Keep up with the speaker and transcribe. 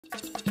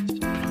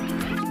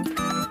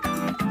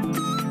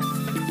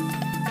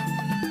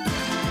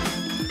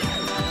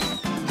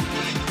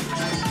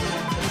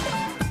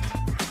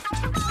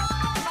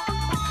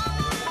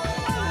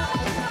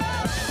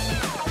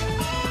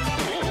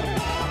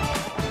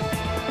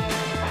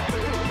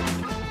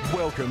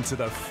Welcome to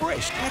the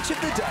fresh catch of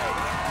the day.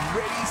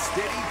 Ready,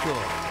 steady, cook.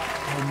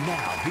 And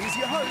now, here's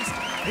your host,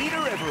 Peter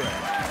Everett.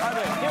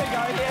 Here we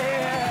go,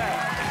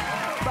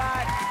 yeah.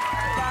 Back.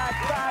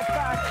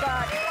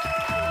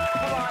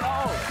 Come on,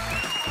 oh.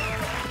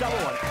 Double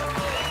one.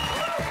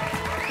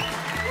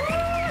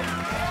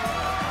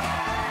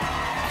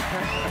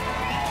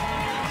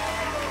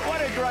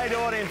 What a great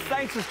audience.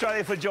 Thanks,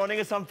 Australia, for joining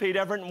us. I'm Pete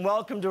Everett, and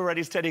welcome to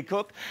Ready, Steady,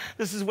 Cook.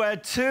 This is where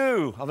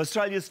two of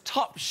Australia's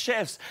top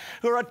chefs,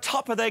 who are at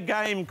top of their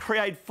game,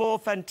 create four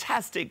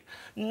fantastic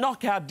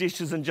knockout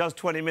dishes in just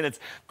 20 minutes.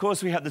 Of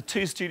course, we have the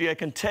two studio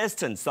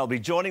contestants. They'll be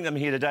joining them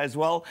here today as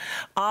well,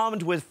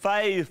 armed with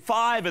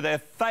five of their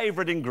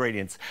favourite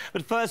ingredients.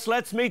 But first,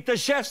 let's meet the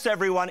chefs,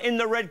 everyone. In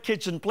the red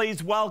kitchen,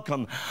 please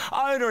welcome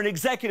owner and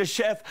executive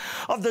chef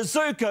of the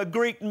Zuka,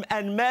 Greek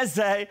and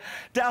Meze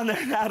down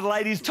there in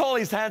Adelaide. He's tall,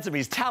 he's handsome,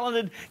 he's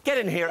talented. Get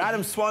in here,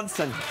 Adam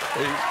Swanson.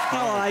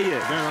 How are you? Very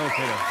well,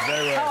 Peter.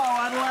 Very well.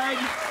 Hello, Adelaide.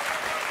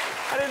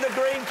 And in the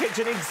green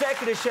kitchen,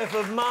 executive chef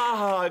of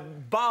Maha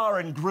Bar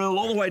and Grill,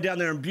 all the way down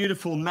there in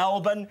beautiful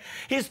Melbourne.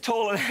 He's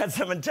tall and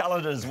handsome and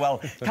talented as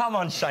well. Come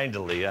on, Shane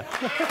D'Elia.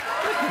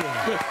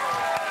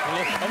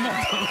 I'm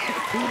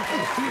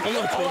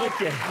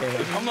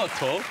not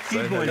tall.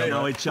 You boys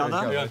know each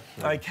other.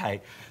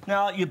 OK.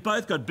 Now, you've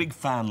both got big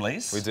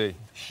families. We do.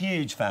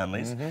 Huge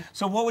families.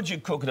 So what would you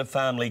cook at a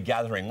family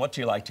gathering? What do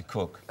you like to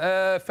cook?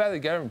 Family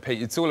gathering,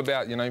 Pete, it's all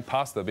about, you know,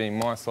 pasta being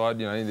my side,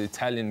 you know, the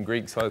Italian,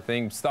 Greek side of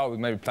things. Start with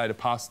maybe a plate of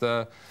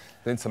pasta,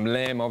 then some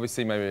lamb,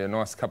 obviously, maybe a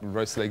nice couple of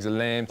roast legs of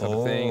lamb type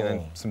of thing, and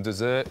then some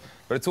dessert.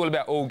 But it's all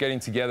about all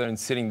getting together and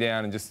sitting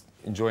down and just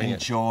enjoying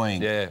it.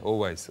 Yeah,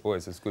 always.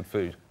 It's good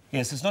food.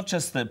 Yes, it's not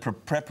just the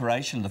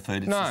preparation of the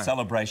food, it's the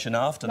celebration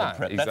after the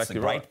prep. Exactly. That's the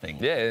great thing.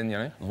 Yeah, and, you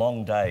know.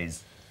 Long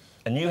days.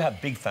 And you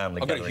have big family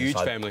gatherings. I've got a huge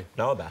family.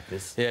 Know about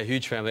this. Yeah,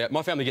 huge family.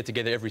 My family get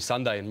together every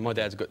Sunday, and my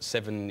dad's got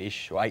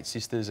 7-ish or 8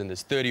 sisters, and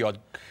there's 30-odd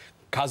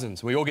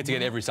cousins. We all get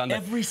together every Sunday.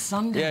 Every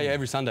Sunday? Yeah,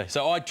 every Sunday.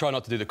 So I try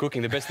not to do the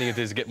cooking. The best thing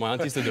is to get my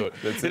aunties to do it.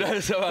 You know,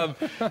 so,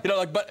 you know,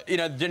 like, but, you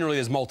know, generally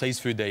there's Maltese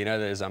food there. You know,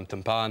 there's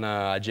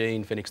timpana,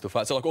 agine, fenix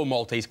stufat. So, like, all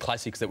Maltese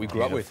classics that we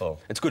grew up with.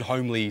 It's good,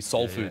 homely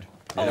soul food.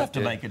 I'll have to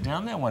make it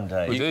down there one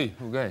day. We do.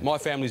 Okay. My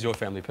family's your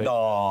family, Pete.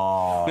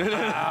 Oh,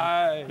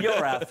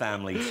 you're our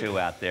family too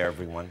out there,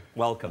 everyone.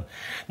 Welcome.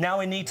 Now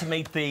we need to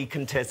meet the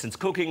contestants.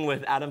 Cooking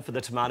with Adam for the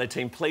Tomato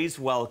team, please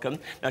welcome.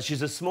 Now,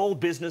 she's a small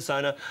business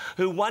owner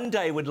who one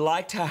day would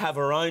like to have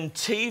her own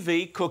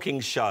TV cooking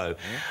show.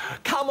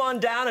 Come on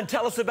down and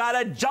tell us about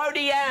it,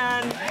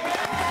 Jodie-Anne.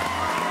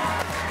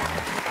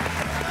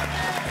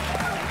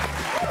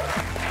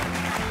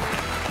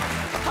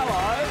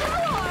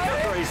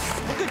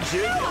 Look at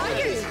you. How are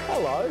you?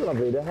 Hello,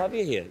 lovely to have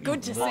you here.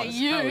 Good to see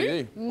you. How are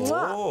you?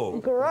 Oh.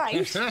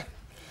 Great.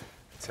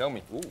 Tell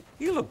me. Ooh.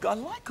 You look, you're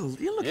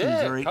looking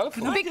very...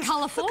 colourful. A bit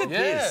colourful. Look at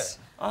this.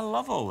 I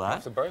love all that. I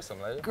have to borrow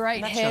some later.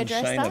 Great Shane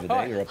hairdresser. over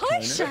there, you're a Hi,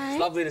 opponent. Shane. It's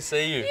lovely to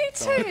see you. You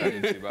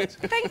too.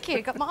 Thank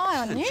you. Got my eye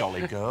on you.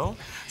 Jolly girl.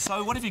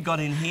 So what have you got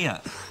in here?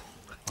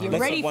 You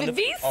ready for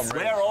this?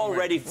 We're all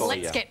ready for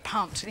you. Let's get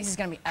pumped. This is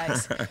going to be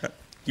ace.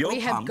 You're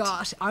we pumped. have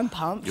got... I'm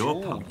pumped. You're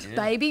pumped. Yeah.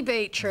 Baby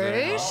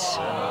beetroot.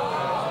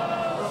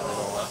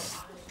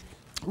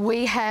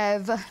 We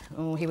have...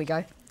 Oh, here we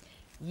go.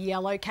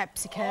 Yellow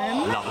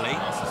capsicum. Lovely.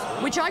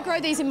 Which I grow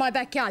these in my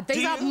backyard.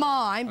 These aren't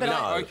mine, but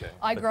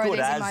I grow these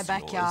in my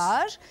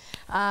backyard.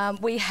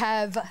 We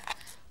have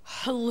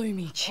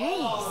halloumi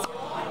cheese.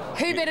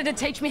 Who better to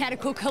teach me how to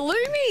cook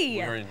halloumi?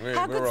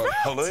 How good's that?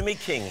 Halloumi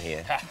king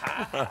here.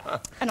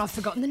 And I've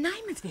forgotten the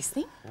name of this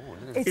thing.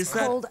 It's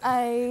called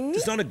a...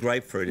 It's not a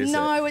grapefruit, is it?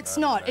 No, it's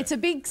not. It's a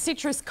big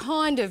citrus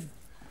kind of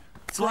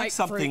It's like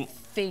something...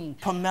 thing.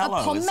 Pomelo,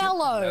 a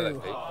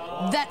pomelo.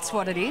 That's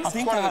what it is. I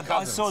think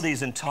I saw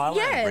these in Thailand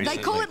recently. They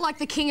call it like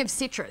the king of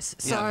citrus.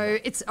 So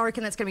it's, I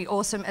reckon that's going to be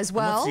awesome as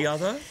well. And what's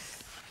the other?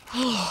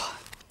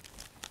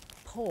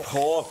 Pork.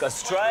 Pork,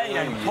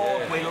 Australian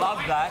pork. We love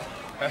that.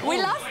 We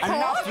love pork.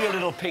 Enough, you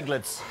little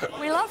piglets.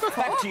 We love pork.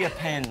 Back to your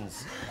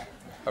pens.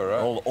 All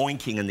right. All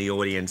oinking in the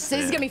audience. So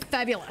this is going to be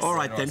fabulous. All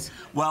right, then.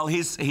 Well,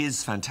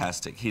 he's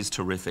fantastic. He's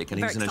terrific. And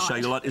he's going to show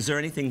you a lot. Is there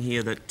anything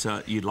here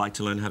that you'd like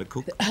to learn how to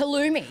cook?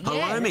 Halloumi.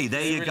 Halloumi,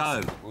 there you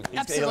go.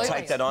 Absolutely. He'll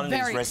take that on in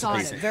his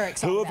recipes. Very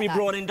excited. Who have you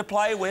brought in to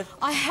play with?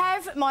 I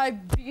have my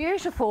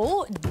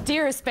beautiful,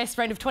 dearest best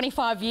friend of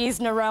 25 years,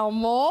 Narelle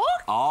Moore.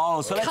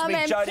 Oh, so let's Come meet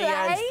and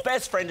Jodie-Anne's play.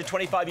 best friend of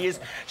 25 years.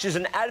 She's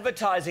an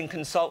advertising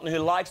consultant who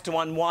likes to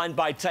unwind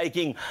by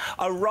taking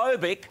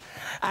aerobic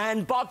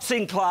and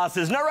boxing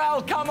classes.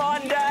 Narelle, come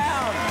on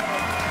down.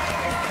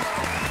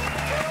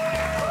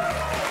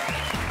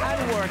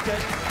 And work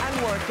it,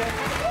 and work it,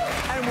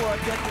 and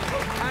work it,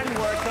 and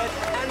work it,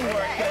 and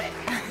work it.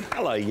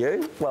 Hello,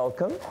 you.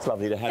 Welcome. It's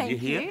lovely to have you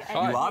here. You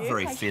are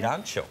very fit,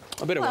 aren't you?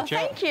 I better watch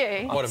out. Thank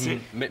you. I might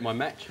have met my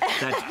match.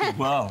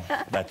 Well,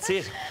 that's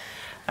it.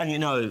 And you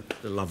know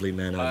the lovely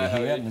man over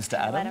here, Mr.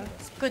 Adam.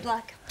 Good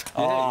luck.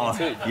 Oh,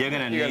 you're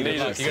going to need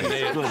it. You're going to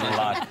need it. Good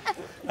luck.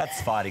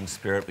 That's fighting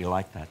spirit. We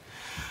like that.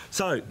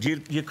 So, do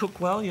you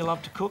cook well? You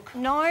love to cook?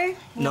 No.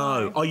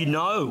 Oh, you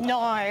know? No,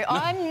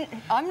 I'm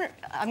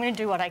going to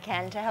do what I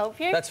can to help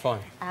you. That's fine.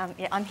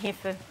 Yeah, I'm here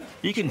for...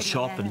 You can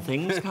chop and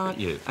things, can't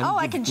you? And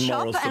I give can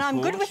moral chop, and I'm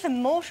good support. with the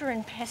mortar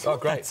and pestle. Oh,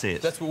 great. That's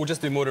it. We'll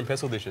just do mortar and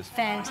pestle dishes.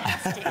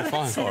 Fantastic.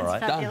 Fine. All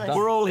right. Done.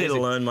 We're all here to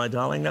learn, my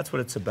darling. That's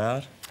what it's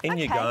about. In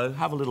you Okay. go.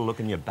 Have a little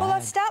look in your bag. Well,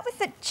 I'll start with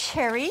the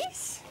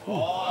cherries.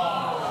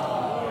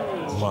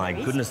 My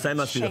goodness, they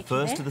must be the Shaking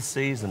first it. of the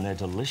season. They're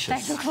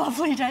delicious. They look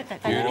lovely, don't they?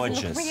 They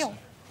Gorgeous. look real.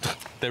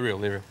 They're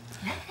real.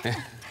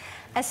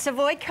 A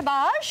Savoy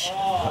cabbage.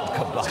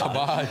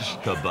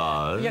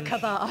 Cabbage. Your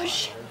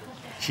cabbage.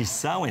 She's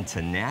so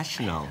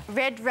international.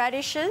 Red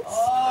radishes.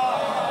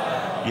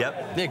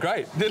 Yep. They're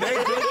great. They're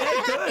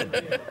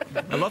good.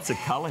 And lots of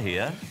colour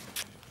here.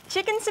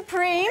 Chicken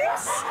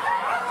supremes.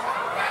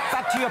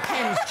 Back to your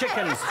pens,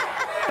 chickens.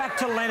 Back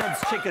to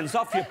Leonard's chickens.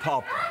 Off your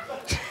pop.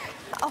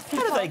 Off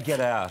How do they get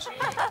out?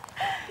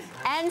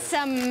 And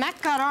some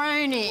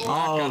macaroni.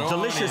 Oh,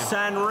 delicious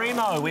San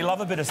Remo. We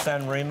love a bit of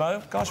San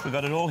Remo. Gosh, we've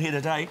got it all here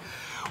today.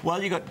 Well,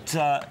 you're going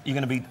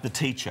to be the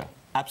teacher.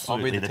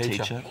 Absolutely the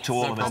teacher. to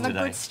all of us I'm a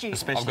today. good student.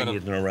 Especially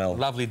with Narelle.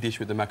 Lovely dish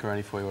with the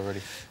macaroni for you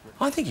already.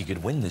 I think you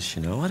could win this,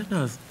 you know. I don't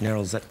know if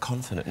Narelle's that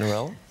confident.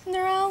 Narelle?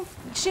 Narelle,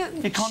 she's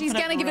confident,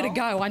 going to give it a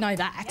Narelle? go, I know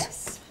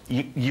that.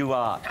 You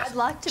are. I'd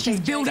like to She's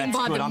be building That's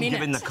by good. the I'm minute.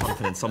 giving the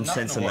confidence. I'm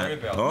sensing that.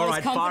 about. All Not right,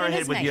 as fire confident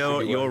ahead as with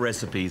me. your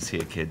recipes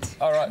here, kids.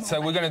 All right,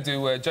 so we're going to do...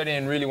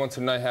 Jodie-Anne really wants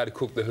to know how to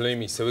cook the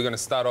halloumi, so we're going to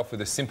start off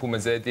with a simple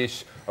mezze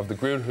dish of the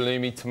grilled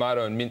halloumi,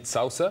 tomato and mint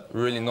salsa.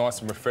 Really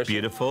nice and refreshing.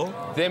 Beautiful.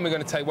 Then we're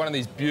going to take one of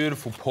these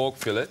beautiful pork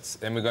fillets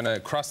and we're going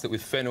to crust it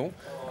with fennel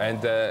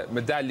and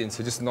medallions,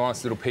 so just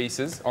nice little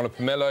pieces, on a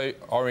pomelo,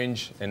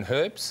 orange and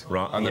herbs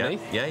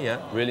underneath.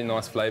 Yeah. Really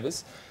nice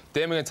flavours.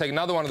 Then we're going to take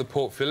another one of the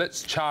pork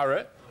fillets, char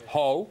it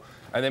whole,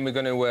 and then we're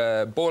going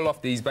to boil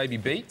off these baby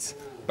beets,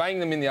 bang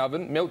them in the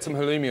oven, melt some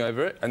halloumi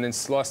over it, and then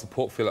slice the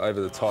pork fillet over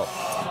the top.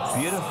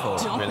 Beautiful.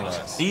 Really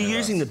nice. Are you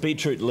using the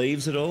beetroot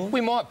leaves at all? We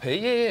might be,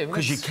 yeah.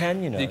 Because you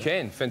can, you know. You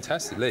can,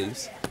 fantastic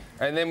leaves.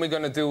 And then we're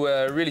going to do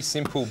a really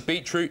simple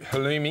beetroot,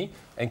 halloumi,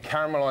 and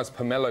caramelised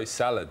pomelo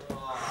salad.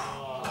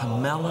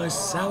 Pomelo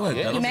salad.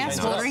 Yeah. That'll Your be mouth's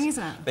nice. watering,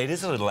 isn't it? It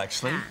is a little,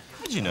 actually. How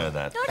did you know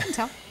that? No, I can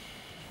tell.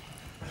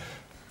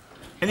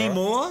 Any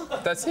more?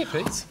 That's it,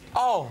 Pete.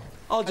 Oh,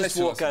 I'll just Let's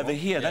do walk some over more.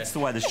 here. That's the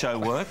way the show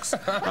works.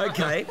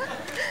 Okay.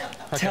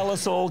 Tell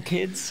us all,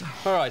 kids.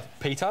 All right,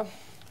 Peter,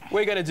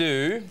 we're going to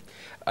do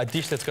a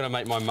dish that's going to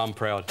make my mum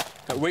proud.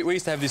 We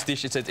used to have this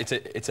dish.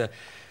 It's a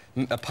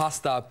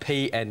pasta,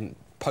 pea and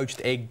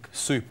poached egg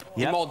soup.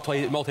 Yep.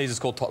 In Maltese it's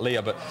called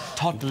totlia, but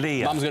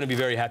Totlia. Mum's going to be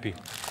very happy.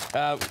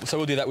 So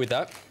we'll do that with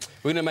that.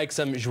 We're going to make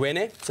some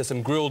joene, so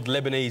some grilled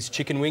Lebanese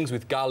chicken wings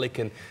with garlic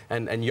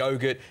and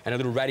yogurt and a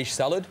little radish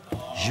salad.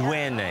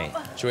 Joene.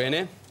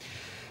 Joene.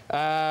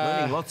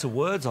 Learning lots of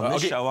words on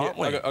this show, aren't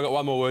we? I got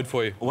one more word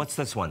for you. What's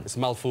this one? It's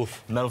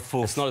malfouf.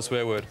 Malfouf. It's not a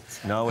swear word.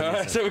 No, it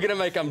isn't. So we're going to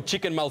make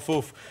chicken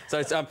malfouf. So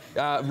it's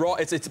raw.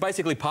 It's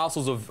basically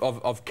parcels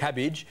of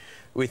cabbage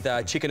with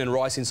chicken and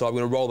rice inside. We're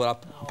going to roll that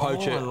up,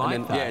 poach it, I like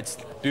and then that. yeah, it's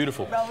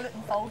beautiful. Roll it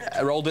and fold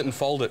it. Rolled it and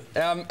fold it.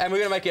 And we're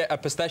going to make a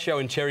pistachio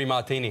and cherry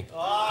martini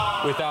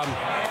with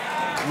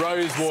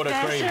rose water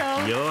cream.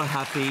 Special. You're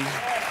happy.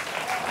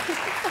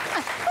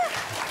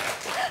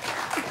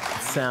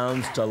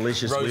 Sounds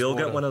delicious. Rose We all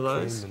get water one of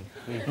those.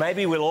 cream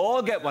Maybe we'll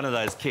all get one of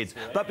those, kids.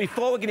 But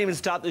before we can even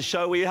start the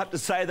show, we have to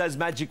say those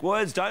magic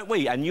words, don't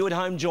we? And you at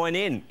home join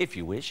in, if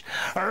you wish.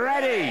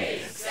 Ready,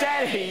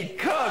 steady,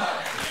 cook.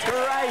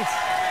 Great.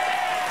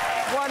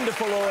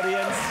 Wonderful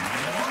audience.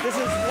 This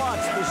is what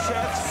the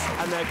chefs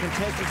and their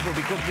contestants will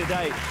be cooking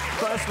today.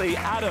 Firstly,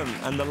 Adam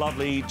and the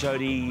lovely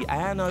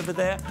Jodie-Anne over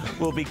there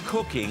will be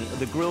cooking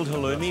the grilled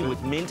halloumi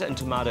with mint and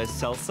tomato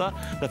salsa,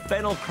 the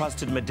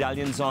fennel-crusted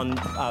medallions on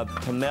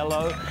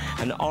pomelo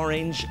and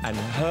orange and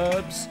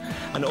herbs,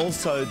 and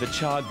also the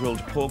char-grilled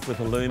pork with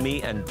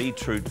halloumi and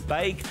beetroot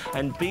bake,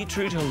 and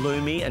beetroot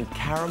halloumi and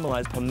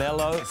caramelised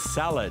pomelo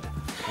salad.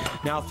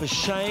 Now, for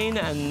Shane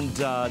and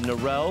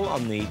Narelle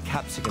on the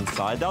capsicum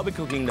side, they'll be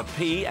cooking the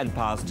pea and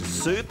pasta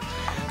soup,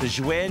 the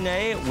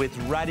joene with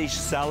radish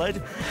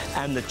salad,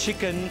 and the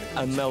chicken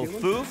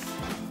malfouf,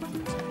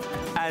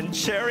 and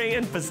cherry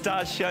and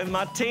pistachio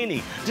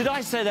martini. Did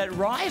I say that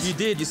right? You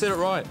did. You said it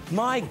right.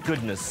 My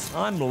goodness,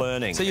 I'm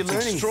learning. So you're It's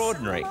learning.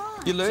 extraordinary.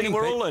 You're learning, See,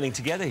 we're Pete. all learning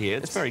together here.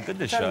 It's very good,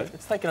 this show.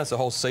 It's taken us a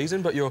whole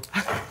season, but you're...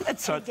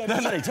 That's right.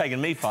 It's only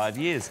taken me 5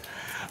 years.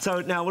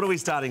 So now, what are we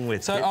starting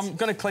with? So kids? I'm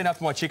going to clean up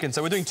my chicken.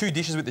 So we're doing 2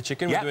 dishes with the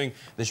chicken. Yep. We're doing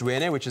the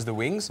joene, which is the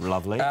wings.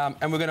 Lovely. And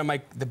we're going to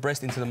make the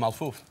breast into the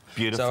malfouf.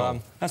 Beautiful.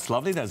 So, that's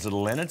lovely, those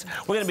little Leonards.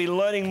 We're going to be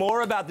learning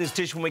more about this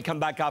dish when we come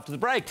back after the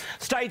break.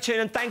 Stay tuned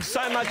and thanks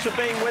so much for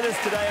being with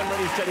us today on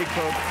Ready, Steady,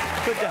 Cook.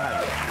 Good to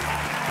have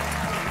you.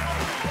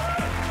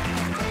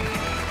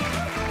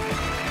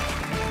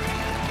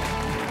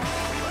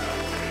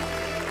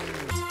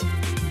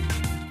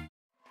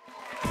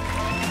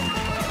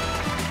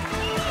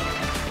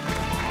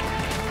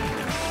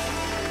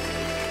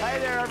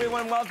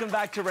 everyone, welcome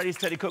back to Ready,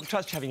 Steady, Cook.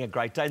 Trust you're having a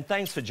great day and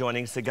thanks for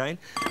joining us again.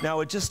 Now,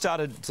 we just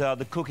started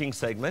the cooking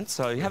segment,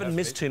 so you haven't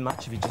missed too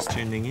much if you're just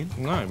tuning in.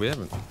 No, we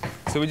haven't.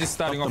 So we're just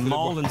starting off the with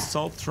mould and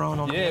salt thrown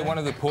on there. Yeah, one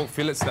of the pork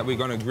fillets that we're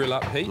going to grill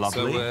up, Pete.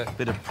 Lovely. So,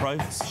 bit of pro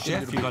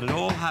chef, you got it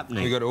all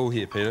happening. We got it all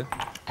here, Peter.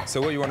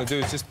 So what you want to do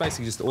is just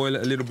basically just oil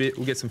it a little bit.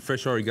 We'll get some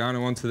fresh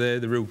oregano onto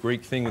there, the real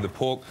Greek thing with the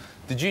pork.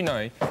 Did you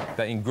know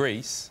that in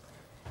Greece,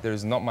 there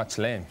is not much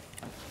lamb?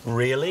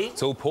 Really?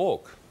 It's all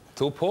pork.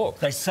 It's all pork.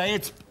 They say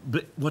it's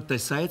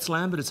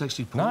lamb, but it's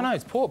actually pork. No,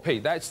 it's pork,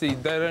 Pete.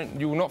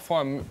 You will not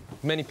find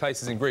many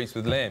places in Greece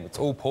with lamb. It's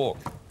all pork.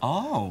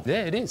 Oh.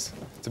 Yeah, it is.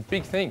 It's a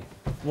big thing.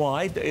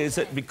 Why? Is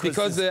it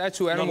because the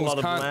actual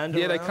animals can't?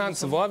 Yeah, they can't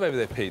survive over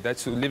there, Pete.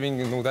 That's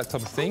living and all that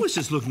type of thing. I was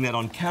just looking at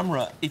on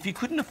camera. If you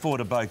couldn't afford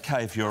a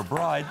bouquet if you're a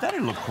bride,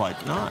 that'd look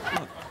quite nice.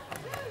 Look.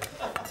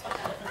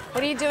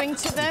 What are you doing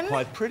to them?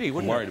 Quite pretty,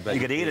 wouldn't it? You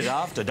could eat it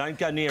after. Don't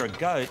go near a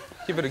goat.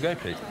 Give it a go,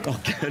 Pete.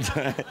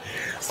 Okay.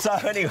 So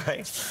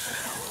anyway,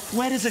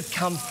 where does it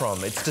come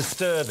from? It's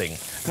disturbing.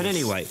 But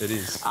anyway, it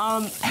is.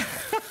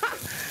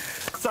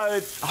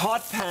 So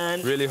hot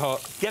pan. Really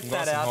hot. Get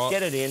that out.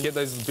 Get it in. Get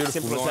those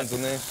beautiful lines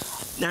on there.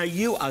 Now,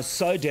 you are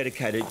so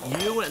dedicated.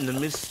 You and the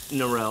Miss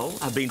Narelle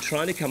have been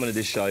trying to come into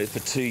this show for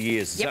 2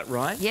 years. Is that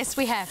right? Yes,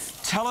 we have.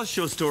 Tell us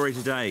your story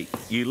today.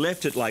 You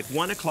left at like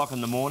 1 o'clock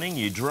in the morning.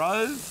 You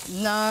drove.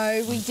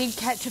 No, we did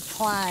catch a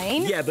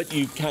plane. Yeah, but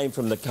you came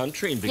from the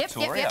country in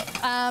Victoria.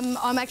 Yep.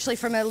 I'm actually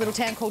from a little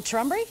town called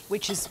Trumbury,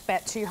 which is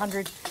about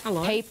 200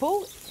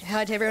 people.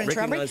 Hi to everyone in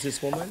Trumbury. Recognise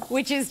this woman?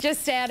 Which is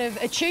just out of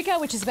Echuca,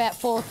 which is about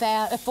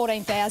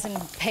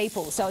 14,000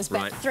 people. So it was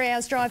about 3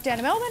 hours drive down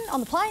to Melbourne on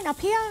the plane up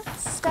here.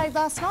 Stayed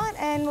last night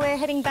and we're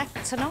heading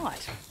back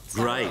tonight.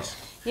 So, great.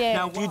 Yeah.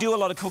 Now, do you do a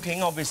lot of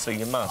cooking? Obviously,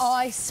 you must.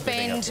 I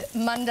spend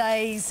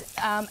Mondays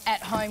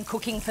at home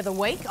cooking for the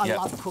week. I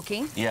love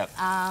cooking. Yep.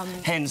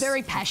 Hence,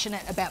 very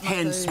passionate about my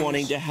food.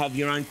 Wanting to have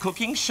your own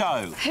cooking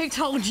show. Who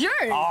told you?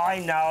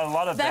 I know a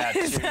lot about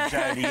you,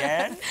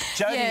 Jodie-Anne.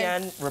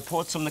 Jodie-Anne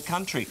reports from the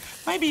country.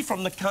 Maybe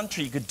from the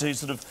country you could do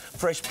sort of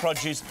fresh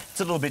produce.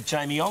 It's a little bit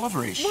Jamie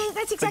Oliver-ish. Well,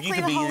 that's exactly but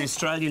you could be the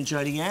Australian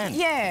Jodie-Anne.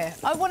 Yeah.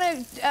 I want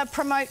to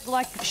promote,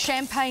 like,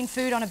 champagne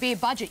food on a beer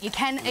budget. You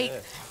can eat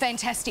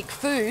fantastic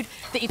food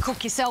that you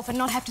cook yourself and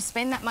not have to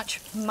spend that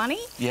much money.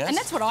 Yes. And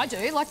that's what I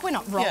do. Like, we're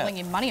not rolling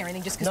in money or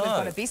anything just because we've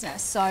got a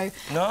business. So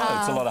no,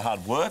 it's a lot of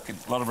hard work,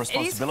 it's a lot of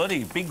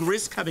responsibility, big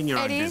risk having your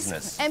own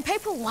business. And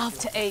people love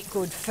to eat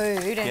good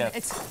food, and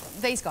it's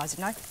these guys,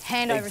 you know,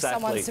 hand over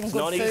someone some good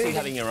food. It's not easy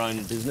having your own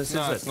business, is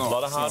it? It's not. A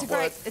lot of hard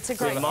work. It's a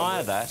great. We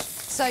admire that.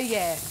 So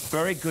yeah.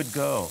 Very good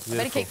girl.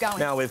 Better keep going.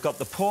 Now we've got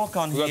the pork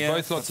on here. We've got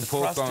both lots of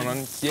pork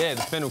on. Yeah,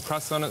 the fennel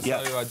crust on it.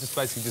 Yep. So I just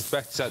basically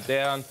back shut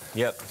down.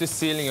 Yep. Just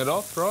sealing it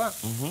off, right?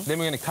 Then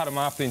we're going to cut them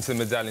up into the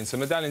medallions. So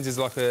medallions is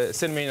like 1.5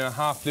 centimetre,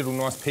 little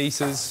nice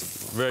pieces.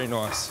 Very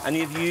nice. And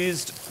you've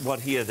used what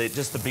here?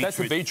 Just the beetroot? That's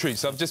the beetroot.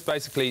 So I've just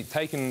basically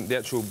taken the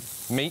actual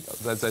meat,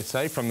 as they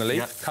say, from the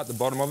leaf, cut the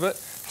bottom of it.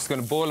 Just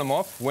going to boil them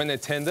off. When they're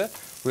tender,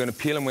 we're going to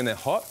peel them when they're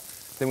hot.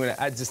 Then we're going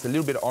to add just a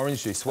little bit of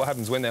orange juice. What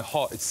happens when they're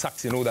hot, it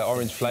sucks in all that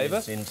orange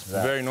flavour.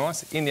 Very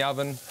nice. In the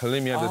oven,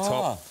 halloumi over the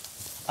top.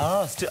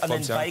 And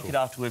then bake it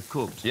after we've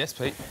cooked. Yes,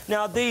 Pete.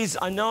 Now, these,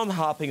 I know I'm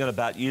harping on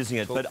about using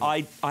it, but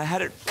I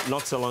had it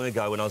not so long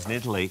ago when I was in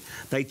Italy.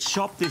 They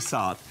chop this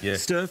up,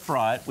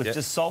 stir-fry it with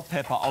just salt,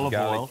 pepper, olive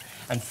oil,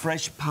 and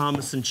fresh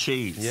Parmesan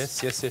cheese.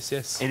 Yes.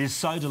 It is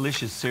so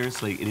delicious,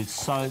 seriously. It is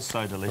so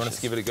delicious. You want us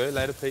to give it a go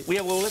later, Pete?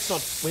 Yeah, well, let's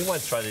not... We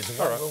won't throw these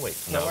away, will we?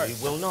 No, we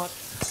will not.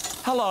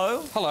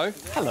 Hello. Hello.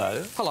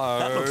 Hello. Hello.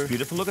 That looks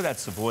beautiful. Look at that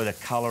Savoy, the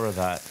colour of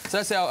that. So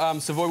that's our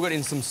Savoy. We've got it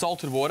in some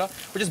salted water.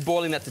 We're just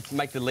boiling that to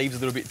make the leaves a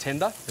little bit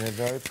tender. They're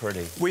very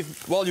pretty.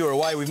 While you were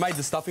away, we've made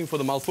the stuffing for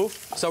the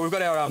maltfouf. So we've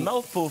got our...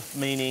 maltfouf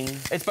meaning?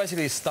 It's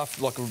basically a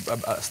stuffed, like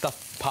a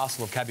stuffed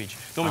parcel of cabbage.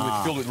 Normally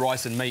filled with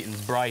rice and meat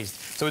and braised.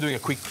 So we're doing a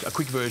quick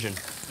version.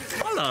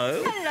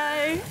 Hello.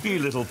 Hello. You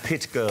little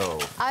pit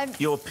girl.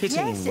 You're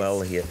pitting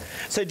well here.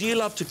 So do you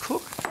love to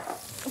cook?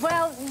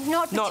 Well,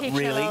 not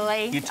particularly. Not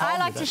really. I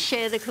like to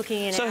share the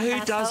cooking in our household. So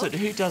who does it?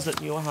 Who does it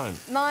in your home?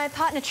 My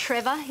partner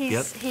Trevor.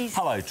 He's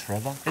Hello,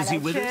 Trevor. Is he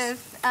with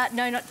us?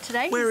 No, not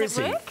today. Where He's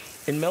is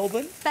he? In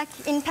Melbourne? Back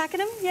in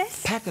Pakenham,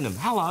 yes. Pakenham.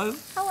 Hello.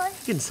 Hello.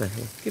 You can say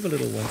hello. Give a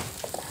little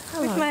wave.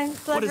 Hello. With my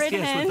blood red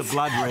hands. With the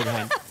blood red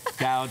hand.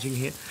 Gouging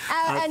here.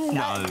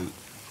 No.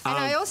 And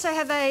I also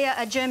have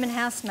a German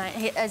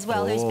housemate as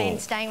well who's been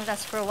staying with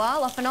us for a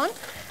while, off and on.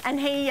 And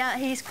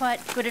he's quite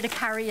good at a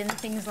curry and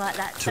things like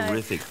that.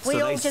 Terrific. So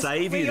they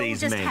save you, these men. We all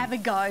just have a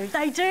go.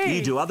 They do.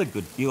 You do other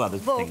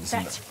things.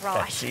 That's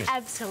right.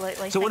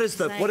 Absolutely. So what does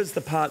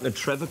the partner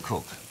Trevor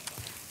cook?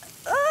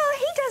 Oh,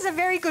 he does a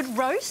very good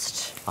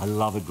roast. I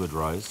love a good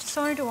roast.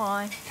 So do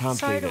I. Can't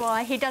beat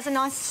it. He does a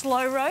nice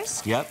slow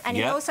roast. Yep. And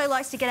he also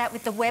likes to get out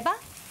with the Weber.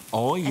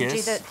 Oh,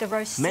 yes. And do the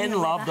roast. Men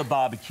love the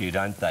barbecue,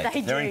 don't they?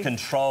 They do. They're in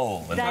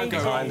control and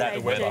behind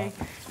that Weber.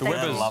 The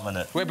Weber's loving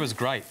it. Weber's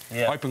great.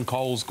 Yeah. Open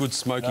coals, good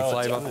smoky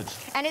flavour.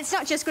 And it's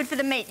not just good for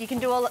the meat. You can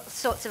do all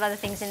sorts of other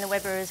things in the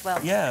Weber as well.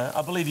 Yeah,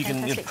 I believe you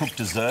can cook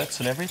desserts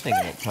and everything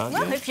in it, can't you?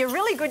 Well, if you're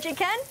really good, you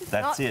can.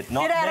 That's it.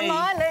 Not get out me. of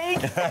my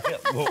league.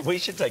 Well, we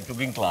should take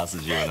cooking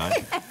classes, you and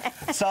I.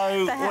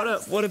 So,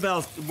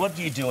 what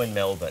do you do in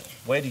Melbourne?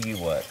 Where do you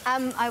work?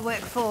 I work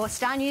for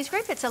Star News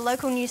Group. It's a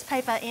local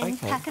newspaper in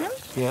Pakenham.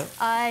 Yeah.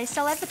 I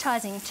sell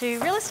advertising to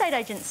real estate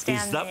agents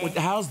down there.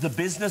 How's the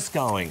business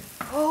going?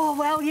 Oh,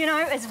 well, you know,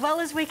 as well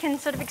as we can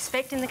sort of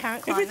expect in the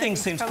current climate. Everything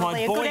seems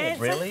quite buoyant,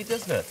 really,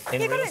 doesn't it?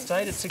 In real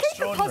estate, it's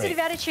extraordinary. Keep a positive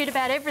attitude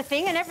about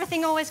everything, and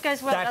everything always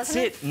goes well, doesn't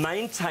it? That's it.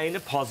 Maintain a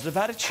positive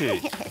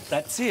attitude.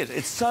 That's it.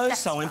 It's so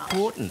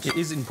important. It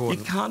is important.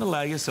 You can't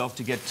allow yourself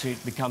to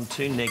become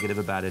too negative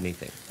about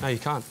anything. No, you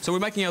can't. So we're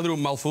making our little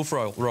malfouf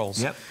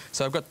rolls. Yep.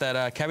 So I've got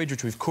that cabbage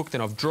which we've cooked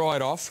and I've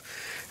dried off.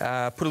 Put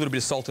a little bit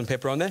of salt and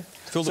pepper on there.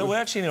 So we're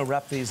actually going to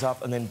wrap these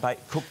up and then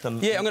cook them.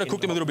 Yeah, I'm going to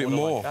cook them a little bit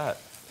more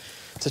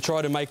to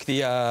try to make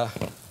the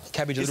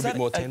cabbage a little bit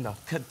more tender.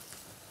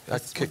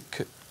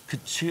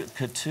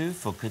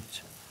 Katoof or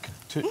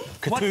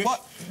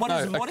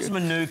what does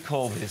Manu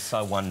call this,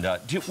 I wonder?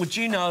 Would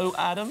you know,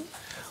 Adam?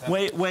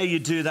 Where you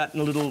do that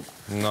in a little...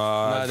 No,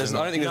 I don't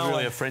think there's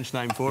really a French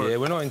name for it. Yeah,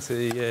 we're not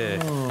into...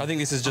 I think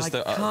this is just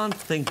I can't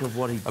think of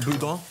what he... A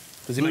boudin?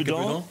 Does he make a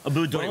boudin? A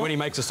boudin? When he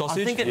makes a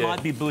sausage? I think it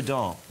might be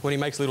boudin. When he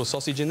makes a little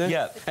sausage in there?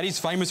 Yeah. And he's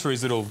famous for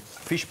his little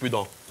fish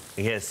boudin.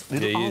 Yes.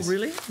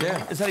 Really?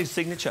 Yeah. Is that his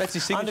signature? That's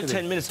his signature. Under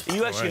 10 minutes. Are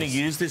you actually going to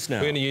use this now?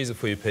 We're going to use it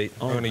for you, Pete.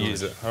 We're going to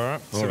use it, all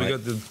right? So we've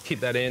got to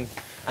keep that in.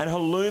 And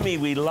halloumi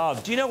we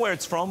love. Do you know where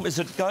it's from? Is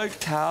it goat,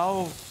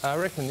 cow? I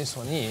reckon this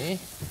one here.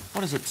 What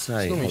does it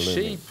say? It's normally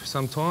sheep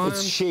sometimes.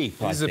 It's sheep,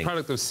 This is a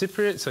product of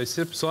Cypriot, so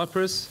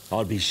Cyprus.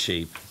 I'd be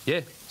sheep. Yeah,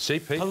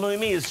 sheep, Pete.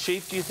 Halloumi is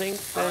sheep, do you think?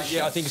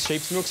 Yeah, I think it's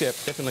sheep's milk, yeah,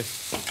 definitely.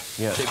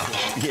 Yeah.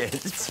 Yeah,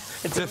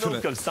 it's a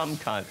milk of some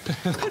kind.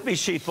 Could be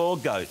sheep or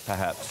goat,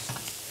 perhaps.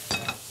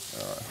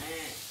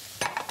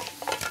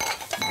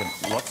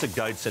 Lots of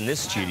goats in this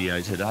studio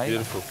today.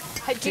 Beautiful.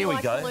 Hey, do you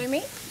like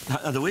halloumi?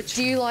 The which?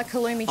 Do you like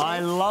halloumi, Jodie? I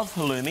love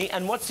halloumi.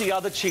 And what's the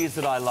other cheese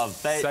that I love?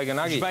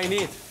 Saganagi.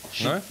 Bayonet.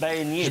 No?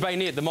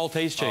 Bayonet, the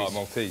Maltese cheese. Oh,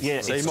 Maltese. Yeah,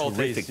 it's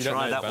terrific.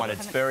 Try that one.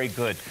 It's very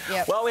good.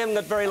 Yep. Well, we haven't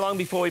got very long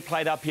before we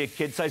play it up here,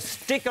 kids, so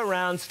stick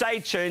around,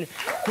 stay tuned.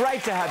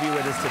 Great to have you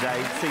with us today.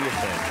 See you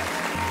soon.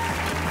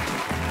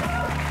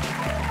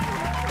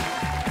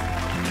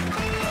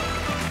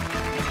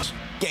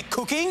 Get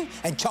cooking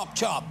and chop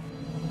chop.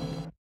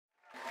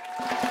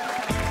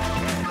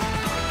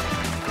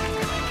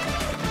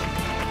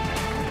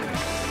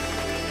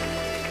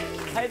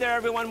 Hey there,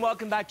 everyone.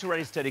 Welcome back to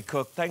Ready, Steady,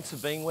 Cook. Thanks for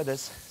being with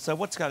us. So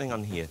what's going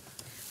on here?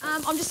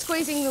 I'm just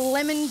squeezing the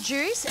lemon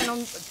juice and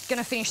I'm going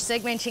to finish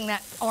segmenting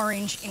that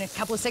orange in a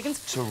couple of seconds.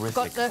 Terrific.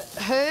 Got the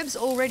herbs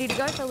all ready to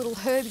go for a little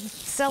herb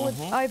salad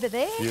over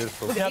there.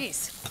 Beautiful. Look at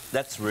this.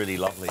 That's really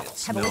lovely.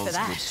 It Have a look at smells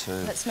that. good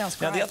too. That smells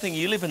great. Now, the other thing,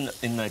 you live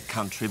in the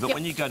country, but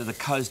when you go to the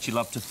coast, you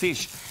love to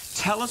fish.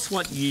 Tell us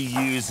what you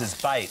use as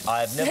bait.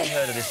 I have never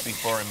heard of this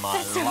before in my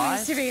That's life.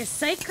 supposed to be a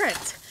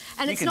secret.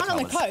 And You it's can not on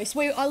the tell us.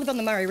 coast. I live on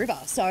the Murray River,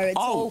 so it's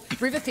all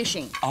river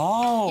fishing.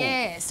 Oh.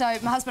 Yeah, so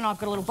my husband and I've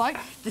got a little boat.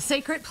 The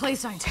secret,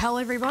 please don't tell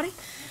everybody.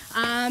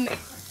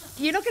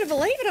 You're not going to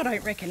believe it, I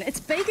don't reckon. It's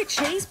Bega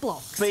cheese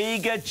blocks.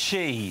 Bega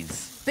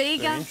cheese.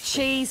 Bega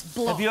cheese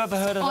blocks. Have you ever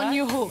heard of that? On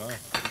your hook.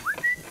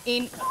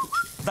 No.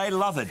 They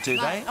love it, do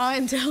they? I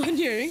am telling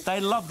you. They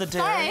love the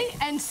dairy. They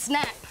and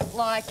snap,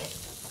 like,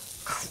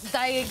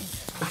 they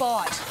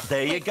bite.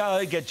 There you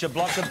go. Get your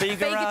block of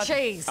Bega out.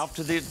 cheese. Up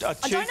to the I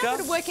don't know if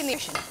it would work in the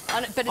ocean,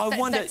 but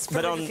that's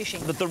for river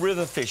fishing. But the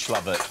river fish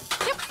love it.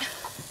 Yep.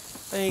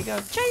 There you go.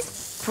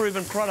 Cheese.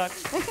 Proven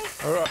product.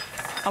 All right.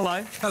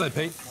 Hello. Hello,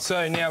 Pete.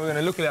 So now we're going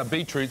to look at our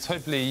beetroots.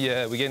 Hopefully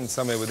we're getting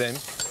somewhere with them.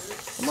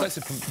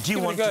 Do you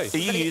want to... Are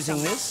you using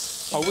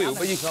this? I will,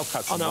 but I'll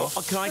cut some no.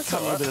 off. Can I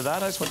cut a little bit of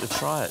that? I just want to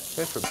try it.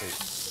 Go for it, Pete.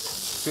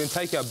 So we're going to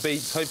take our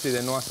beets. Hopefully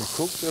they're nice and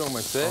cooked. They're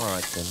almost there. All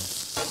right, then.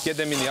 Get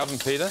them in the oven,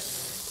 Peter.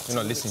 You're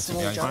not listening to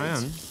me, are you? I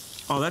am.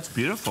 Oh, that's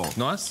beautiful.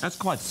 Nice? That's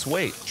quite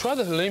sweet. Try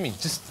the halloumi,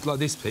 just like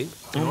this, Pete.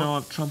 Oh, no,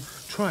 I've tried...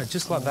 Try it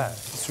just like that.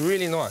 It's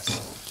really nice.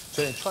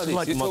 So try this.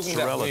 Like You're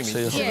mozzarella talking too.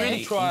 about halloumi. Yeah.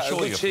 Really try I'm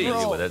sure it you're cheese.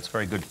 familiar with it. It's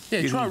very good. Yeah,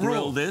 you try can raw.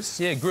 grill this.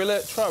 Yeah, grill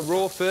it. Try it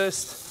raw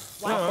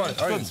first. Wow. I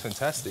think it's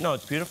fantastic. No,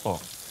 it's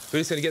beautiful. We're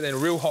just going to get that in a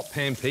real hot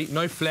pan, Pete.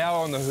 No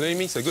flour on the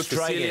halloumi, so good for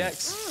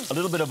celiacs. A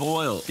little bit of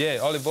oil. Yeah,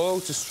 olive oil,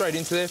 just straight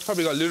into there.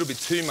 Probably got a little bit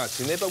too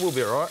much in there, but we'll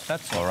be all right.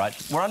 That's all right.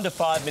 We're under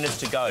 5 minutes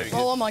to go.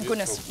 Oh, my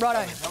goodness.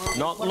 Righto.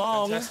 Not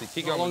long. Fantastic.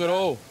 Keep Not going. long at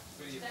all.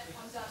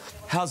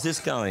 How's this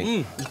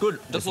going? It's good.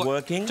 It's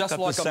working? Just Got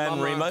like the San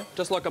Remo?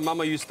 Just like a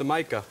mama used to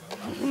make her.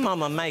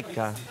 Mama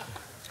maker.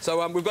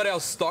 So we've got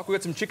our stock. We've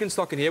got some chicken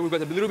stock in here. We've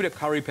got a little bit of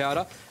curry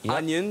powder,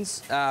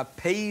 onions,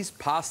 peas,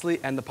 parsley,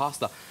 and the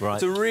pasta. Right.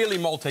 It's a really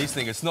Maltese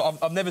thing. It's not.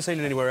 I've never seen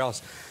it anywhere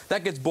else.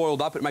 That gets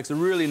boiled up. It makes a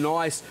really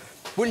nice.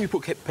 When you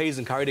put peas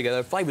and curry together,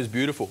 the flavour's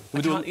beautiful.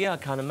 I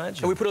can't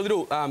imagine. And we put a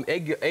little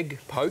egg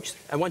poached,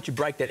 and once you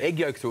break that egg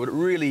yolk through it, it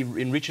really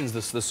enriches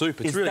the soup.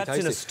 It's really tasty. That's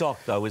in a stock,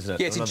 though, isn't it?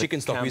 Yeah, it's in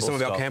chicken stock. We use some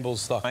of our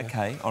Campbell's stock.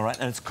 OK, all right.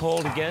 And it's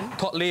called again?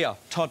 Totlia.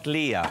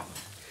 Totlia.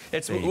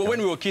 Well, when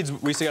we were kids,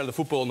 we used to go to the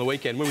football on the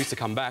weekend. When we used to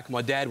come back,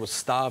 my dad was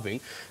starving,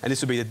 and this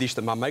would be the dish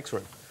that Mum makes for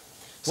him.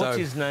 What's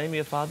his name,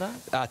 your father?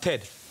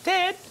 Ted.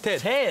 Ted? Ted.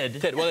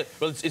 Ted? Ted. Well,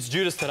 it's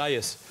Judas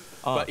Thaddeus.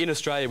 Oh. But in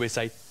Australia, we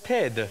say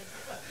Ted.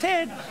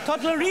 Ted,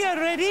 Totleria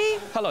ready?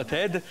 Hello,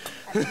 Ted.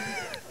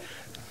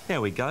 There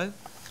we go.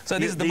 So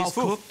this is the Maltese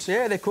cooked?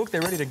 Yeah, they're cooked.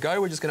 They're ready to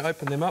go. We're just going to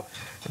open them up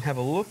and have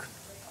a look.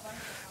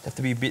 They have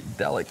to be a bit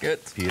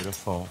delicate.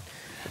 Beautiful.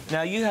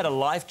 Now, you had a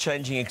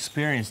life-changing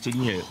experience,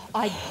 didn't you?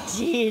 I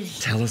did.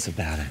 Tell us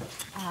about it.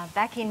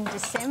 Back in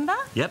December.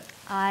 Yep.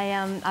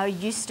 I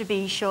used to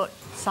be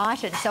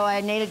short-sighted, so I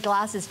needed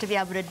glasses to be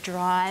able to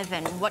drive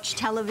and watch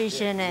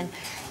television and,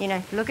 you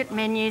know, look at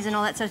menus and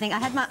all that sort of thing. I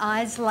had my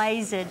eyes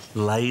lasered.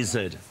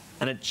 Lasered.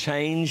 And it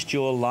changed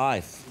your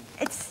life.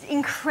 It's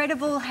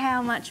incredible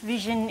how much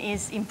vision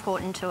is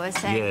important to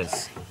us. And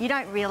yes. You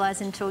don't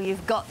realise until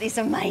you've got this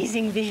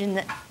amazing vision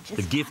that just...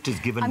 The gift is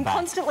given I'm back.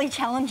 constantly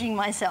challenging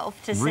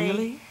myself to see...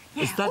 Really?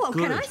 Yeah. Is that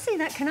good? Can I see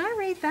that? Can I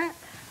read that?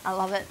 I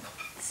love it.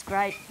 It's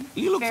great.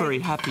 You look very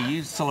happy.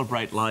 You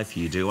celebrate life,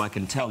 you do, I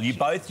can tell. You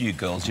both, you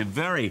girls, you're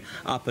very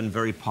up and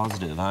very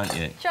positive, aren't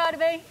you? Try to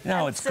be.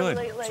 No,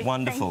 Absolutely. It's good. It's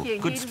wonderful. Thank you.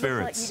 Good you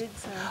spirits. Look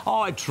like you did,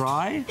 oh, I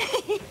try.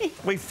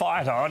 We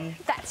fight on.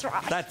 That's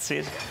right. That's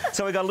it.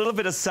 So we've got a little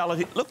bit of salad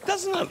here. Look,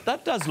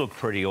 that does look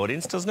pretty,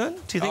 audience, doesn't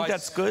it? Do you think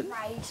that's good?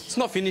 Great. It's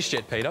not finished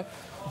yet, Peter.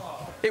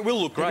 It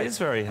will look great. It is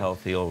very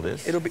healthy, all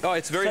this. It'll be. Oh,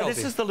 it's very healthy. So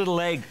this is the little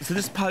egg. So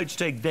this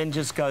poached egg then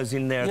just goes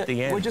in there at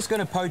the end. We're just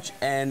going to poach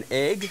an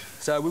egg.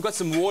 So we've got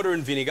some water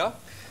and vinegar.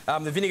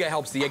 The vinegar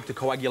helps the egg to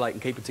coagulate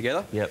and keep it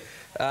together. Yep.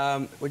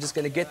 We're just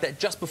going to get that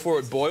just before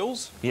it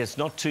boils. Yes,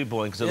 not too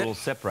boiling because it'll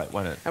separate,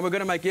 won't it? And we're going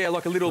to make,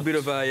 like a little bit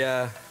of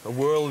a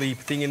whirly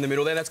thing in the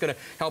middle there. That's going to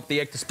help the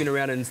egg to spin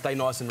around and stay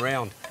nice and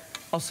round.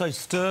 Oh, so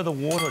stir the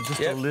water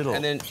just a little.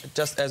 And then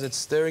just as it's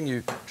stirring,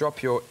 you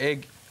drop your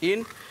egg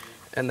in,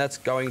 and that's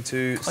going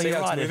to... Oh, you're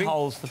right, it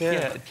holds the...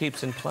 Yeah, it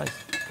keeps in place.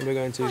 And we're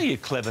going to... Oh, you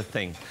clever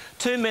thing.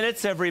 2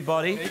 minutes,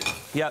 everybody.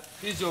 Yep.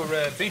 Here's your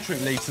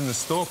beetroot leaves in the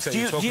stalks that do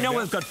you know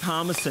we've got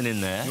parmesan in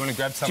there? You want to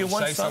grab some and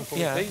shave some for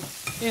me,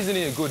 Pete? Isn't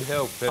he a good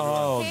help,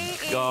 everyone?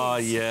 Oh,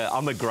 yeah,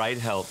 I'm a great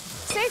help.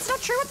 See, it's not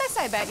true what they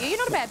say about you. You're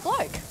not a bad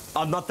bloke.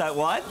 I'm not that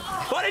what?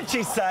 What did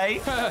she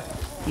say?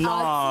 No.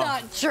 Oh,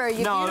 it's not true.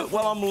 You're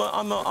well,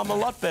 I'm a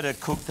lot better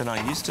cook than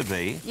I used to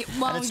be.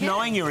 And it's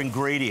knowing your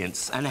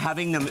ingredients and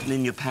having them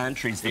in your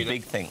pantry is the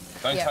big thing.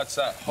 Don't touch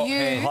that. Hot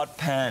pan. Hot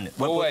pan.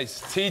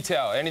 Always. Tea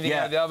towel. Anything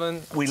out of the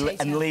oven.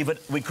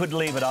 We could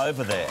leave it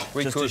over there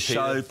just to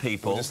show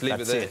people. Just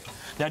leave it there.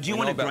 Now, do you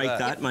want to grate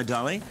that, my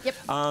darling?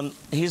 Yep.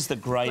 Here's the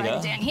grater.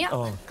 Grater down here.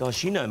 Oh,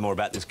 gosh, you know more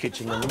about this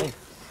kitchen than me.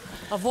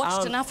 I've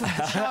watched enough of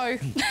the show.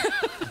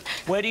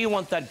 Where do you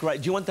want that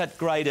grated? Do you want that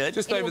grated?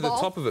 Just over the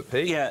top of it,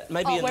 Pete. Yeah,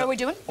 maybe. Where are we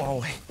doing? Oh,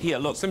 here,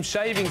 look. Some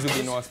shavings would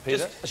be nice,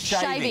 Peter. Just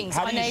shavings.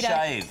 How do you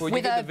shave? Well,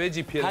 you get the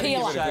veggie peeler. How do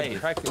you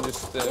shave?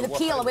 With a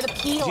peeler, with a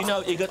peeler. Do you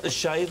know you got the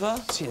shaver?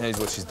 She knows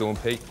what she's doing,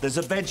 Pete. There's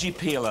a veggie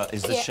peeler,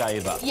 is the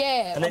shaver.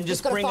 Yeah. And then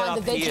just bring it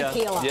up here.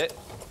 Peeler. Yeah.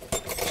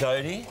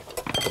 Jodie.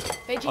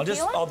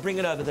 I'll bring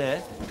it over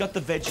there. Got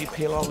the veggie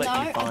peeler. I'll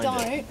let you find it. No,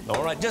 I don't.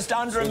 All right, just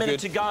under a minute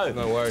to go.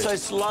 No worries. So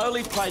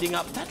slowly plating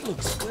up. That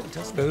looks good,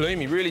 doesn't it?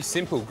 Halloumi, really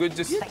simple. Good,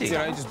 just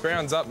just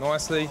browns up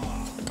nicely.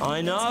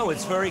 I know,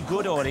 it's very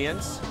good,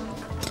 audience.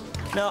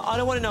 Now, I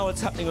don't want to know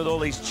what's happening with all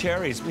these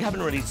cherries. We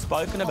haven't really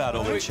spoken about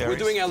all the cherries.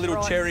 We're doing our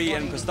little cherry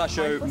and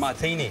pistachio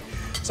martini.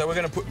 So we're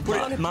going to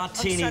put it...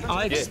 Martini.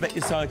 I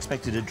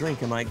expected a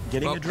drink. Am I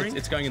getting a drink?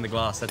 It's going in the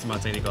glass. That's a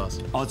martini glass.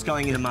 Oh, it's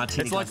going in a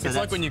martini glass. It's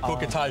like when you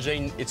cook a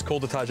tagine. It's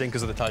called a tagine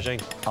because of the tagine,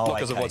 not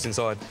because of what's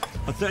inside.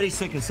 Oh, 30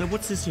 seconds. So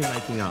what's this you're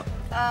making up?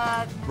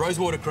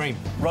 Rosewater cream.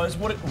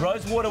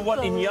 Rosewater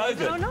what, in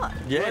yogurt? Or not?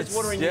 Yeah,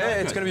 rosewater in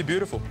yogurt. It's going to be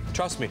beautiful.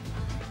 Trust me.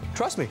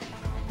 Trust me.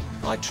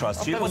 I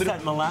trust you. What's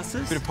that,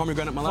 molasses? Bit of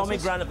pomegranate molasses.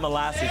 Pomegranate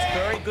molasses.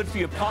 Very good for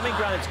you.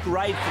 Pomegranate's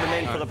great for the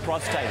men for the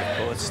prostate, of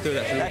course. Let's do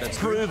that. That's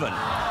proven.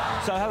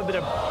 So have a bit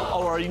of,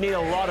 or you need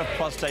a lot of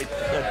prostate,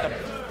 a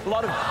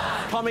lot of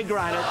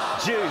pomegranate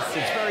juice.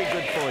 It's very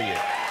good for you.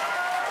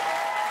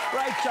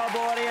 Great job,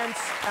 audience.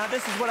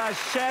 This is what our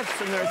chefs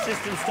and their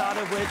assistants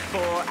started with.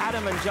 For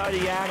Adam and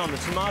Jodie-Anne on the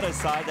tomato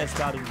side, they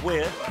started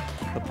with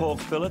the pork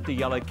fillet, the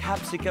yellow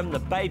capsicum, the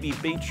baby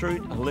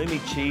beetroot, halloumi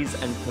cheese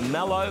and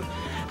pomelo.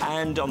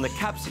 And on the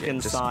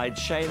capsicum side,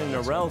 Shane and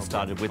Narelle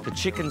started with the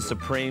chicken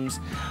supremes,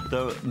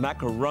 the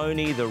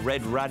macaroni, the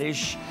red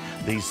radish,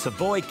 the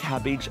Savoy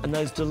cabbage and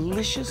those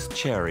delicious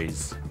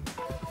cherries.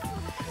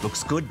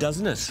 Looks good,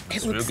 doesn't it?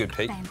 It's real good,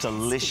 Pete.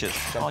 Delicious.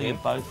 Oh, you're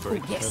both very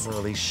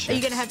cleverly chefs. Are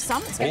you going to have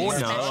some? It's gonna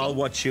be No, I'll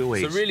watch you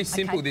eat. So really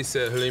simple, this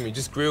halloumi.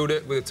 Just grilled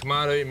it with a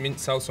tomato, mint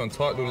salsa on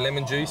top, little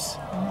lemon juice.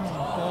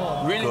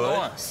 Really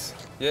nice.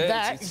 Yeah,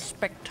 that is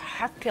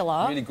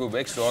spectacular. Really good.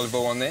 Extra olive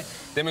oil on there.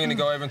 Then we're going to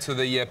go over into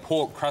the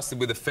pork crusted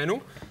with the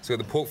fennel. So we've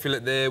got the pork fillet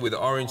there with the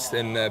orange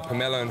and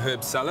pomelo and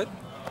herb salad.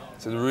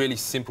 So the really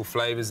simple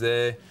flavours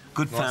there.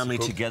 Good family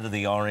together,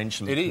 the orange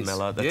and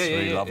pomelo. That's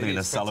really lovely in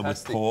a salad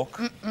with pork.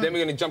 Then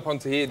we're going to jump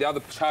onto here, the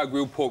other char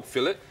grilled pork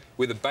fillet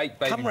with a baked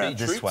baby beetroot. Come around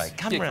this way.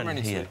 Come around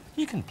here.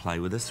 You can play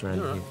with us around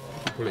here.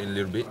 Pull it in a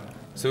little bit.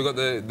 So we've got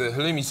the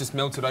halloumi's just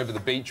melted over the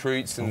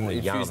beetroots and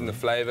infusing the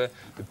flavour.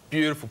 The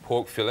beautiful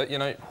pork fillet. You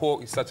know,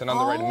 pork is such an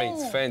underrated meat.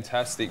 It's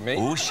fantastic meat.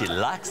 Oh, she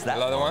likes that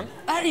Another one.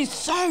 That is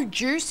so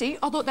juicy.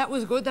 I thought that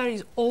was good. That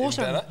is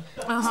awesome.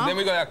 So then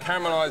we've got our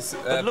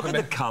caramelised... But look at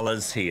the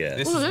colours here.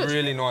 This is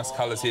really nice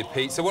colours here,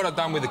 Pete. So what I've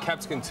done with the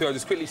capsicum too, I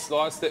just quickly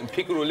sliced it and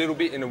pickled it a little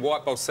bit in a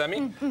white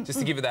balsamic, just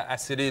to give it that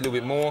acidity a little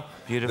bit more.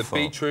 Beautiful.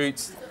 The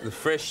beetroots, the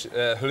fresh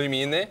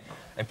halloumi in there.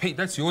 And Pete,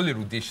 that's your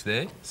little dish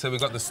there. So we've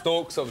got the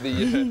stalks of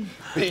the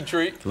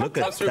beetroot. Look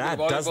at that.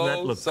 Doesn't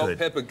that look salt, good?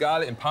 pepper,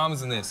 garlic and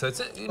parmesan there. So it's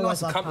a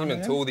nice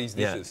accompaniment to all these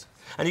dishes.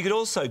 And you could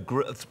also,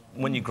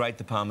 when you grate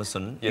the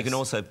parmesan, you can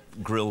also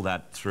grill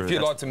that through. If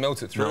you like to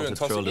melt it through and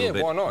toss it, yeah,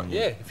 why not?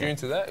 Yeah, if you're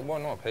into that,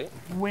 why not, Pete?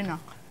 Winner.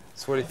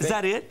 That's what do you think? Is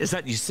that it? Is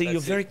that, you see,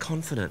 you're very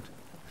confident.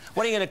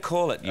 What are you going to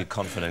call it, you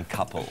confident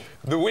couple?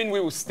 The win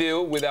we will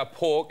steal with our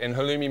pork and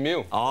halloumi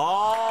meal.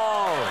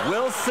 Oh,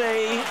 we'll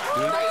see.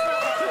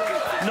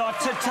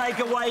 Not to take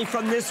away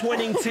from this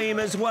winning team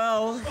as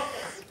well.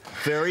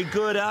 Very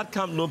good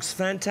outcome. Looks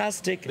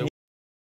fantastic.